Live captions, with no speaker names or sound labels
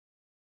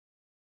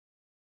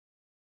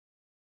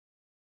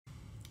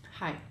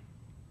Hi,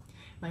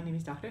 my name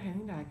is Dr.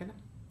 Helin Räägel,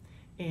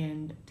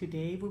 and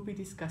today we'll be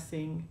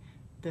discussing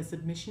the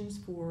submissions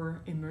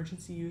for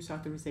emergency use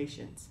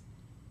authorizations.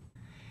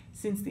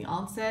 Since the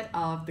onset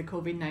of the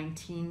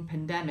COVID-19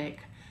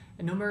 pandemic,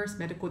 numerous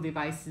medical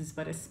devices,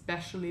 but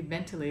especially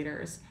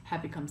ventilators,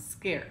 have become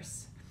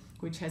scarce,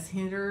 which has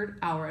hindered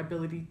our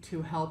ability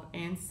to help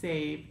and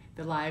save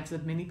the lives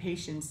of many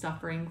patients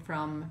suffering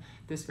from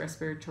this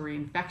respiratory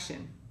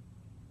infection.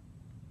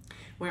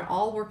 We're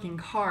all working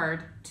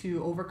hard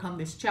to overcome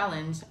this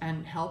challenge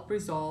and help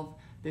resolve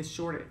this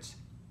shortage.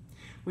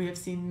 We have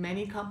seen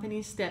many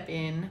companies step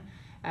in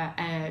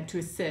to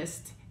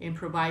assist in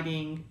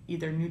providing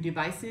either new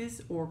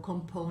devices or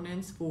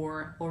components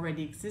for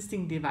already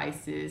existing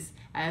devices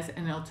as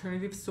an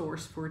alternative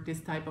source for this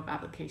type of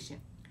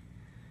application.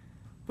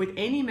 With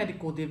any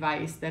medical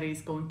device that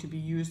is going to be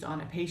used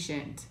on a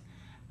patient,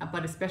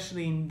 but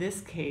especially in this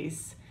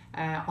case,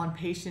 on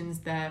patients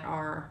that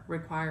are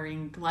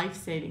requiring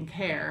life-saving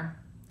care,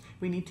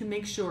 we need to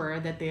make sure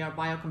that they are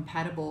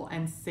biocompatible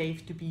and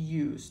safe to be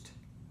used.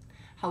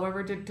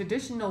 However, the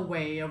traditional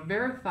way of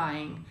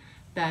verifying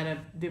that a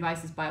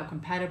device is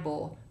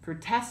biocompatible for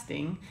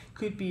testing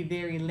could be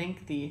very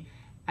lengthy,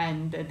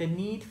 and the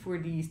need for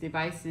these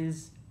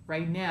devices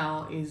right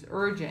now is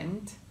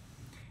urgent.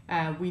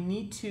 We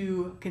need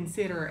to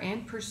consider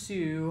and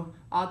pursue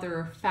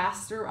other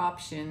faster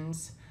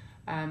options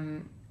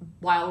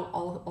while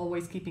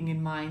always keeping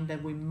in mind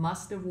that we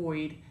must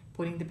avoid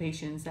putting the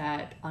patients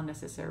at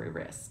unnecessary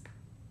risk.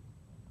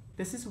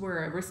 This is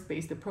where a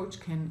risk-based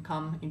approach can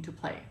come into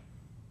play.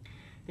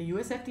 The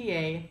US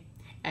FDA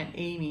and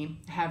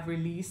AAMI have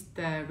released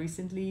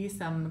recently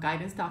some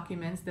guidance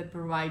documents that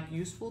provide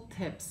useful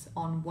tips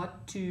on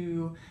what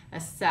to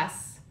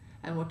assess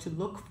and what to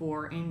look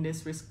for in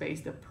this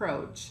risk-based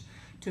approach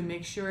to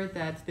make sure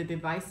that the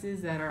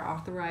devices that are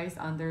authorized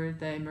under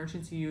the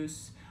emergency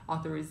use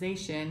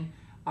authorization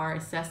are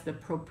assessed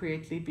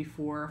appropriately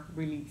before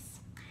release.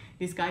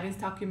 These guidance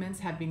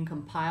documents have been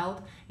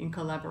compiled in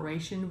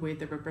collaboration with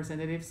the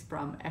representatives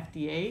from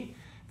FDA,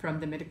 from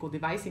the medical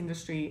device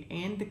industry,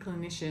 and the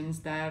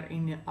clinicians that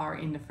are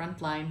in the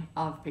front line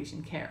of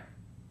patient care.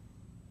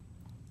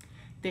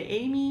 The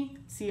AAMI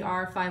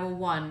CR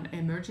 501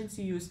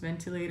 Emergency Use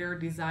Ventilator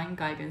Design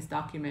Guidance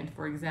document,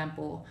 for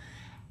example,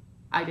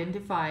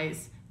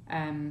 identifies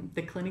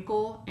the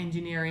clinical,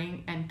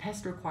 engineering, and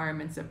test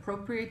requirements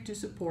appropriate to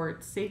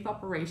support safe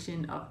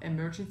operation of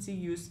emergency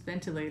use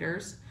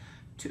ventilators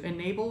to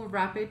enable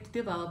rapid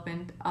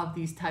development of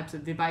these types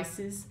of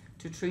devices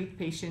to treat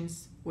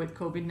patients with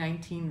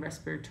COVID-19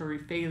 respiratory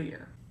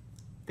failure.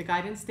 The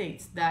guidance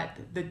states that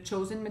the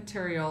chosen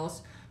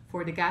materials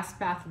for the gas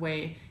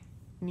pathway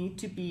need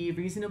to be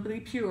reasonably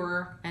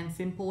pure and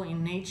simple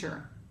in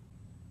nature.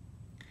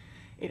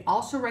 It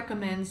also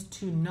recommends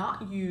to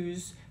not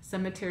use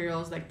some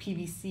materials like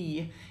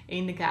PVC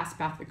in the gas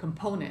pathway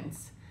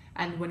components,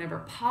 and whenever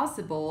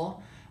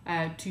possible,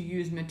 to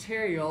use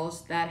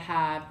materials that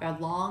have a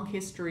long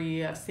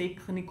history of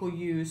safe clinical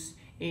use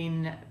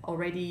in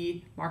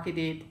already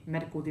marketed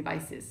medical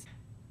devices.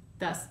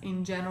 Thus,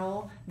 in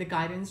general, the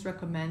guidance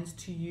recommends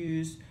to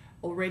use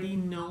already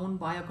known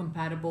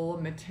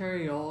biocompatible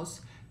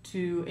materials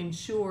to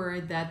ensure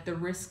that the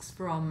risks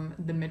from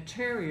the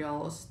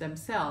materials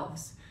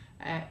themselves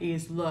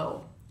is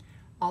low.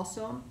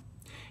 Also,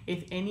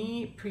 if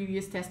any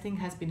previous testing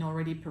has been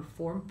already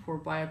performed for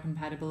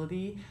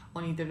biocompatibility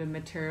on either the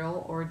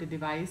material or the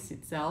device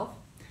itself,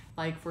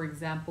 like for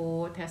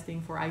example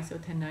testing for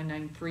ISO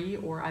 10993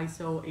 or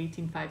ISO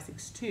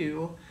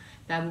 18562,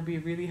 that will be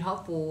really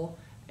helpful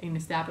in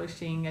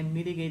establishing and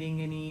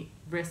mitigating any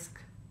risk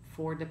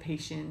for the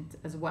patient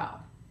as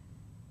well.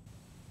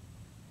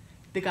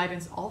 The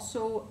guidance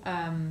also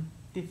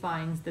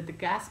defines that the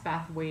gas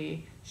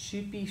pathway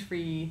should be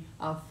free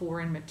of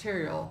foreign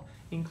material,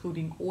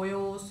 including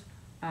oils,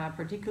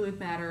 particulate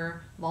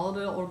matter,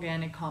 volatile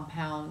organic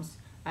compounds,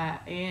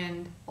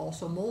 and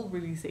also mold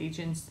release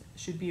agents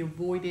should be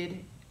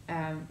avoided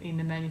in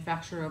the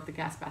manufacture of the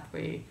gas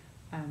pathway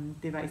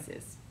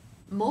devices.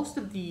 Most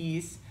of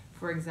these,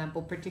 for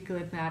example,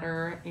 particulate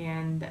matter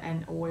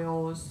and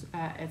oils,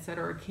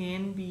 etc.,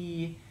 can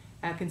be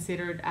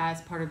considered as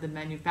part of the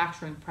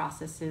manufacturing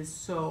processes.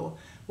 So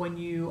when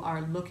you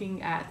are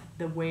looking at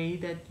the way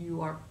that you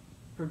are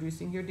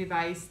producing your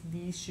device,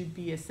 these should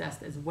be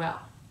assessed as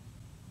well.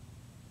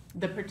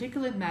 The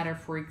particulate matter,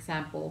 for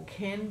example,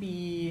 can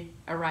be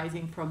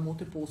arising from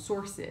multiple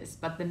sources,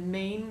 but the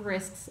main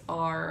risks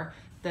are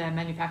the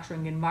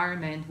manufacturing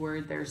environment where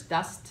there's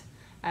dust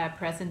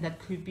present that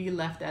could be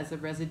left as a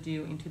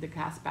residue into the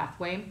gas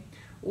pathway,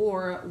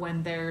 or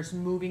when there's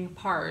moving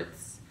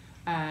parts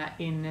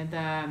in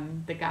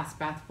the gas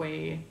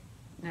pathway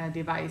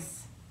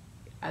device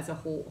as a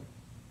whole.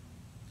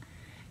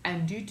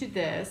 And due to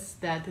this,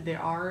 that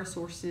there are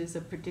sources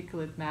of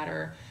particulate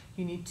matter,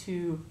 you need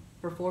to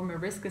perform a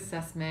risk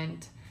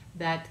assessment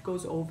that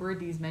goes over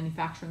these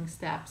manufacturing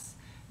steps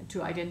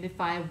to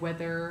identify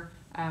whether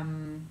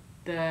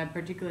the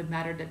particulate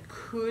matter that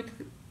could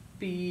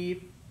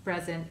be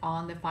present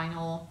on the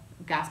final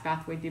gas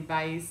pathway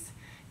device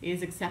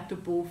is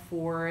acceptable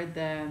for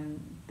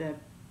the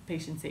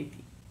patient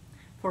safety.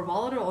 For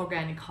volatile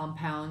organic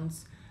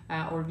compounds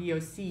or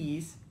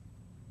VOCs,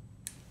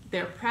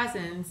 their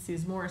presence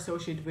is more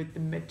associated with the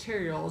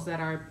materials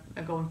that are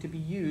going to be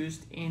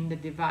used in the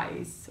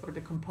device or the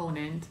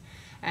component.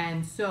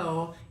 And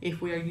so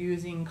if we are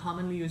using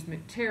commonly used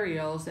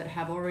materials that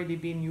have already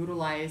been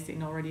utilized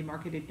in already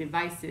marketed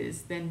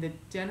devices, then the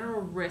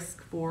general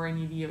risk for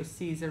any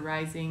VOCs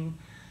arising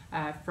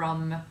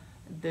from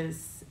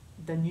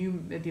the new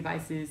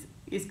devices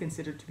is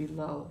considered to be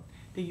low.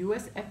 The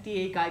US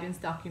FDA guidance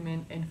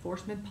document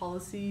enforcement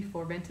policy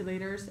for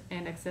ventilators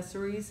and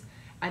accessories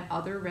and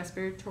other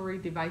respiratory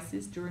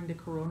devices during the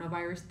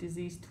coronavirus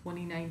disease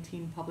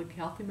 2019 public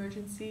health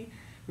emergency,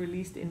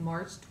 released in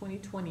March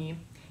 2020,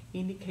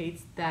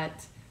 indicates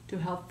that to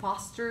help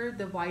foster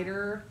the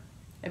wider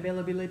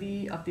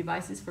availability of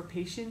devices for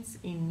patients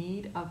in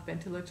need of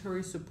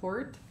ventilatory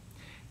support,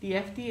 the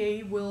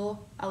FDA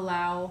will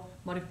allow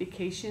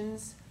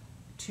modifications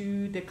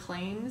to the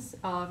claims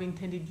of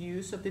intended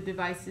use of the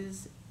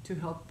devices to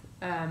help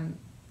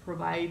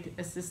provide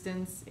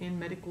assistance in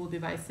medical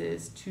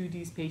devices to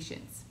these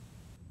patients.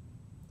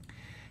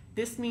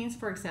 This means,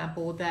 for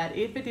example, that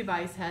if a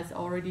device has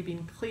already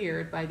been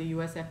cleared by the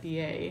US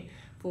FDA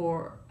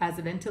as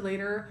a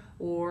ventilator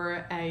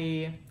or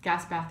a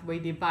gas pathway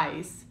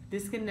device,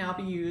 this can now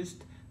be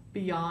used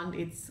beyond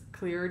its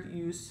cleared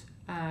use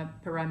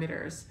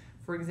parameters.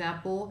 For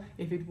example,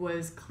 if it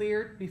was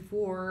cleared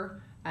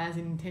before as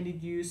an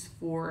intended use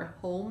for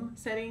home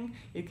setting,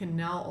 it can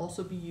now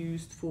also be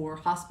used for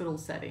hospital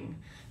setting,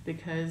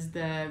 because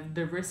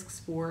the risks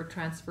for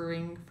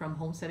transferring from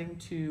home setting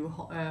to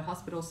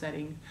hospital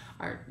setting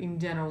are in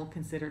general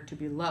considered to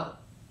be low.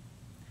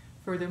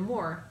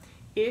 Furthermore,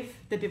 if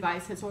the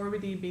device has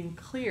already been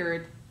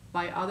cleared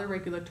by other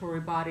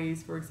regulatory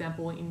bodies, for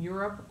example in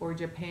Europe or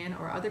Japan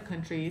or other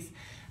countries,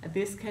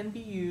 this can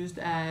be used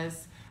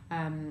as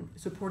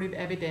supportive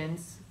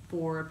evidence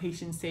for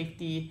patient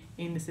safety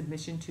in the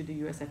submission to the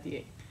US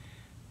FDA.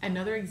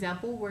 Another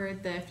example where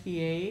the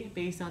FDA,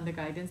 based on the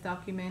guidance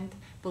document,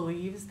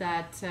 believes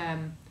that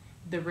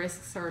the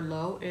risks are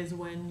low is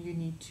when you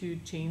need to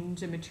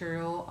change the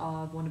material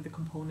of one of the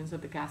components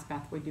of the gas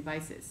pathway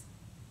devices.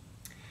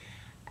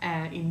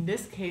 In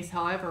this case,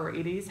 however,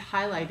 it is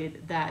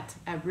highlighted that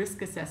a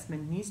risk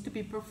assessment needs to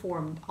be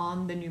performed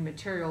on the new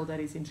material that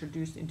is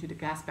introduced into the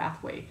gas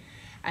pathway.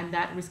 And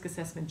that risk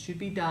assessment should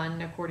be done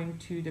according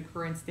to the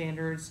current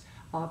standards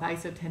of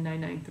ISO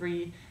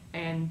 10993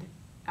 and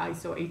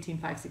ISO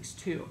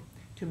 18562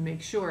 to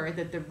make sure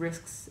that the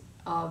risks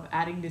of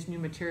adding this new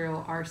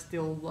material are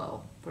still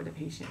low for the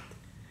patient.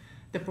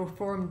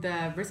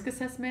 The risk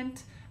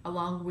assessment,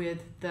 along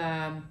with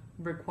the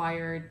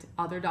required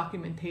other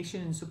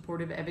documentation and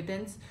supportive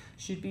evidence,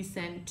 should be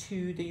sent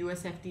to the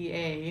US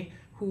FDA,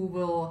 who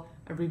will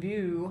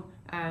review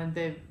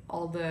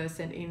all the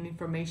sent in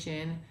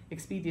information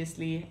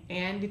expeditiously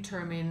and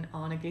determine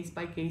on a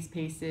case-by-case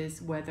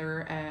basis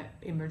whether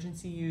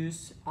emergency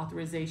use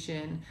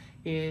authorization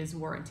is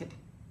warranted.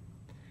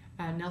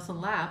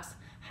 Nelson Labs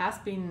has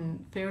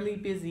been fairly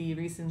busy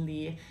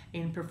recently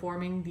in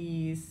performing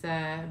these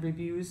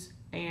reviews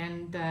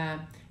and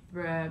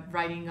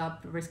writing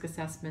up risk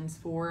assessments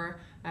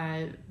for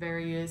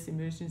various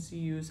emergency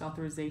use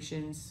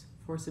authorizations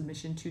for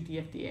submission to the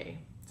FDA.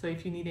 So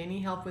if you need any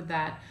help with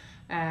that,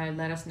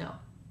 let us know.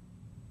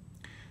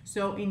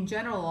 So in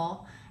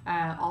general,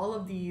 all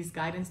of these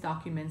guidance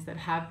documents that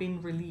have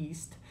been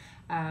released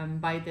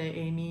by the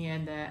AME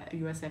and the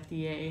US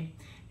FDA,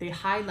 they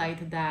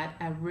highlight that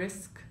a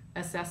risk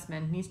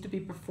assessment needs to be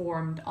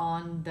performed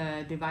on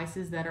the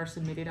devices that are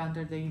submitted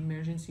under the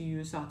emergency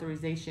use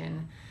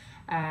authorization.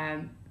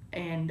 And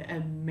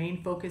a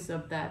main focus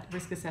of that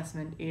risk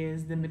assessment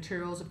is the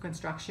materials of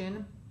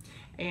construction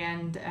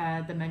and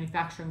the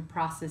manufacturing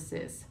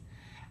processes.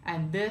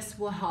 And this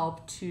will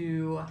help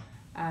to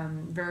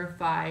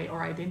verify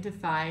or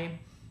identify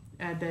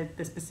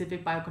the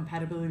specific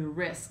biocompatibility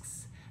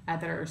risks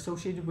that are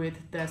associated with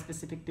the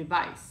specific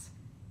device.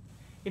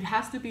 It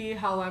has to be,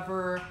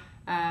 however,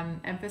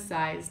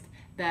 emphasized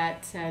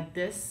that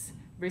this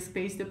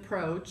risk-based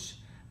approach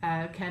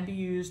can be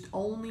used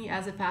only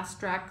as a fast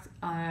track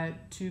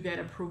to get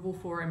approval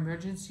for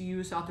emergency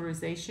use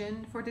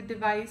authorization for the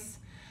device.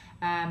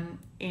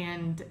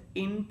 And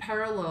in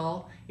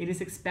parallel, it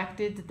is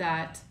expected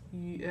that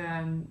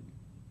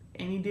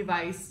any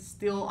device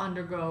still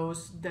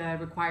undergoes the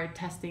required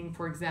testing,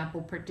 for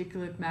example,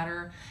 particulate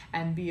matter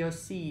and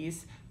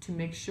VOCs, to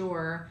make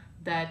sure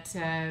that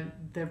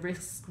the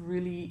risks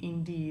really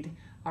indeed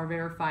are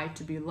verified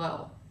to be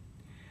low.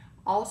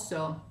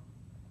 Also,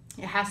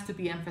 it has to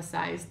be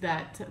emphasized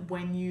that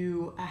when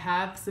you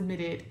have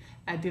submitted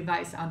a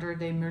device under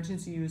the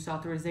emergency use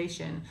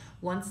authorization,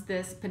 once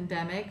this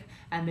pandemic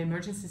and the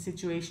emergency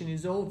situation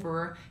is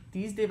over,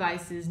 these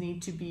devices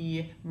need to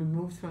be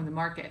removed from the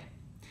market.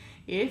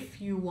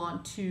 If you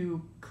want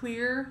to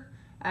clear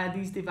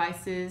these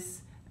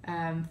devices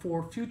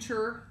for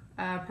future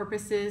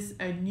purposes,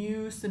 a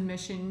new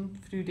submission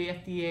through the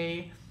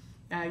FDA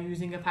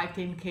using a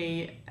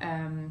 510K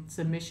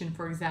submission,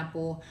 for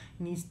example,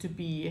 needs to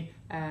be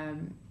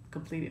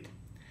completed.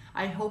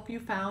 I hope you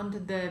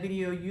found the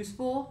video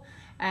useful,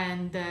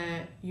 and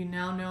you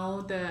now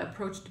know the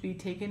approach to be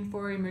taken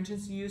for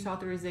emergency use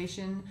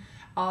authorization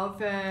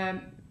of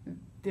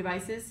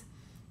devices.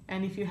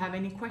 And if you have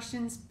any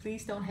questions,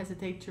 please don't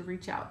hesitate to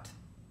reach out.